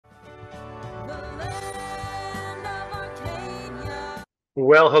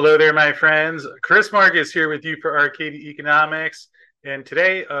Well, hello there, my friends. Chris Marcus here with you for Arcadia Economics. And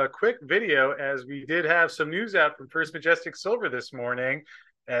today, a quick video as we did have some news out from First Majestic Silver this morning,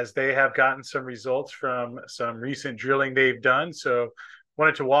 as they have gotten some results from some recent drilling they've done. So,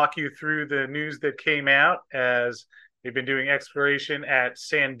 wanted to walk you through the news that came out as they've been doing exploration at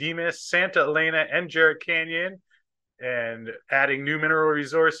San Dimas, Santa Elena, and Jerritt Canyon, and adding new mineral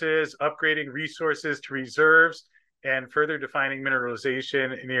resources, upgrading resources to reserves, and further defining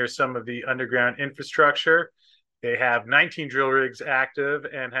mineralization near some of the underground infrastructure. They have 19 drill rigs active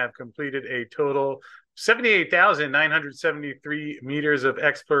and have completed a total 78,973 meters of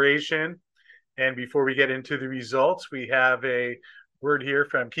exploration. And before we get into the results, we have a word here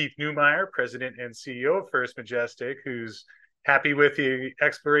from Keith Newmeyer, President and CEO of First Majestic, who's happy with the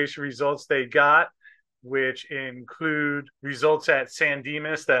exploration results they got, which include results at San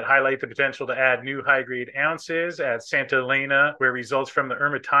Dimas that highlight the potential to add new high-grade ounces, at Santa Elena, where results from the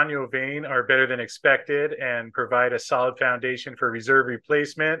Ermitaño vein are better than expected and provide a solid foundation for reserve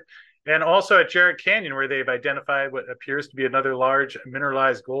replacement, and also at Jerritt Canyon, where they've identified what appears to be another large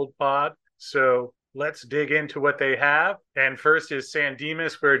mineralized gold pod. So let's dig into what they have. And first is San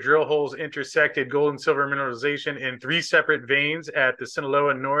Dimas, where drill holes intersected gold and silver mineralization in three separate veins at the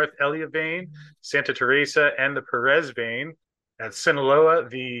Sinaloa North Elia vein, Santa Teresa, and the Perez vein. At Sinaloa,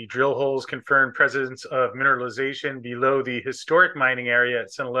 the drill holes confirmed presence of mineralization below the historic mining area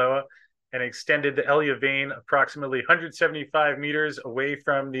at Sinaloa and extended the Elia vein approximately 175 meters away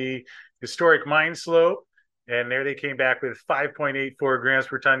from the historic mine slope. And there they came back with 5.84 grams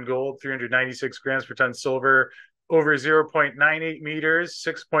per ton gold, 396 grams per ton silver, over 0.98 meters,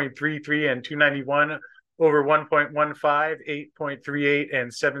 6.33 and 291, over 1.15, 8.38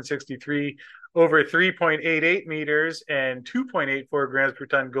 and 763, over 3.88 meters and 2.84 grams per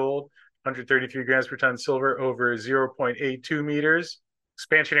ton gold, 133 grams per ton silver, over 0.82 meters.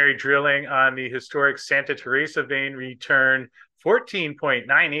 Expansionary drilling on the historic Santa Teresa vein returned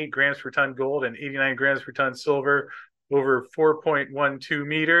 14.98 grams per ton gold and 89 grams per ton silver, over 4.12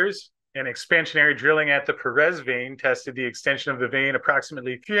 meters. And expansionary drilling at the Perez vein tested the extension of the vein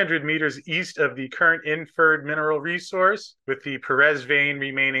approximately 300 meters east of the current inferred mineral resource, with the Perez vein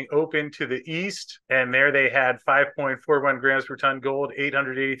remaining open to the east. And there they had 5.41 grams per ton gold,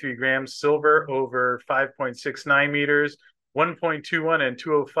 883 grams silver, over 5.69 meters, 1.21 and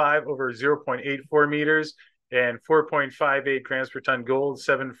 205 over 0.84 meters, and 4.58 grams per ton gold,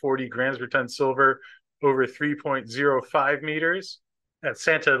 740 grams per ton silver, over 3.05 meters. At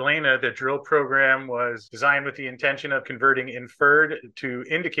Santa Elena, the drill program was designed with the intention of converting inferred to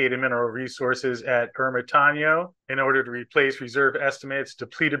indicated mineral resources at Ermitaño in order to replace reserve estimates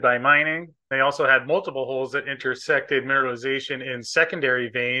depleted by mining. They also had multiple holes that intersected mineralization in secondary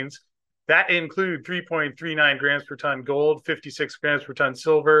veins that include 3.39 grams per ton gold, 56 grams per ton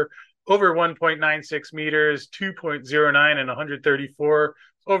silver, over 1.96 meters, 2.09 and 134,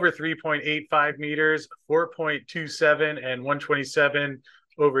 over 3.85 meters, 4.27 and 127,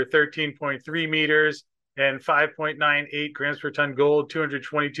 over 13.3 meters, and 5.98 grams per ton gold,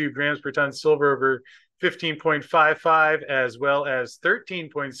 222 grams per ton silver, over 15.55, as well as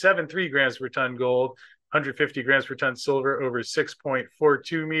 13.73 grams per ton gold, 150 grams per ton silver, over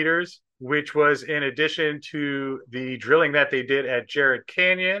 6.42 meters, which was in addition to the drilling that they did at Jerritt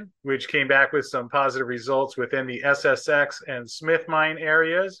Canyon, which came back with some positive results within the SSX and Smith mine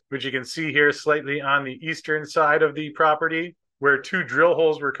areas, which you can see here slightly on the eastern side of the property, where two drill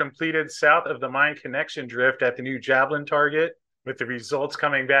holes were completed south of the mine connection drift at the new Javelin target, with the results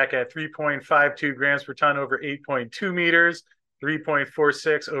coming back at 3.52 grams per ton over 8.2 meters,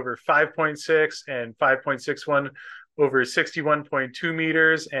 3.46 over 5.6, and 5.61 over 61.2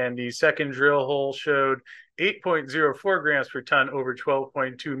 meters. And the second drill hole showed 8.04 grams per ton over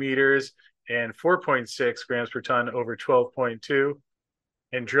 12.2 meters and 4.6 grams per ton over 12.2.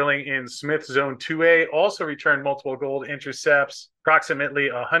 And drilling in Smith Zone 2A also returned multiple gold intercepts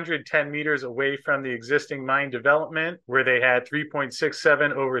approximately 110 meters away from the existing mine development, where they had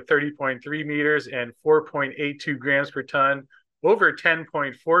 3.67 over 30.3 meters and 4.82 grams per ton over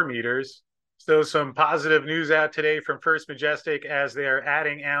 10.4 meters. So some positive news out today from First Majestic as they are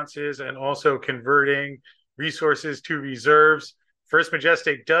adding ounces and also converting resources to reserves. First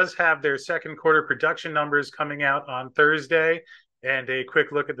Majestic does have their second quarter production numbers coming out on Thursday. And a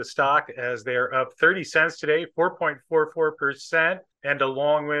quick look at the stock as they're up 30 cents today, 4.44%. And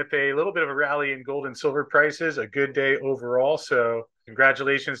along with a little bit of a rally in gold and silver prices, a good day overall. So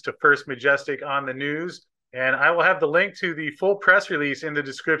congratulations to First Majestic on the news. And I will have the link to the full press release in the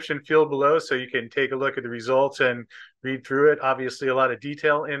description field below so you can take a look at the results and read through it. Obviously, a lot of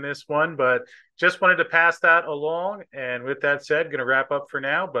detail in this one, but just wanted to pass that along. And with that said, going to wrap up for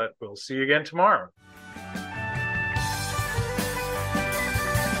now, but we'll see you again tomorrow.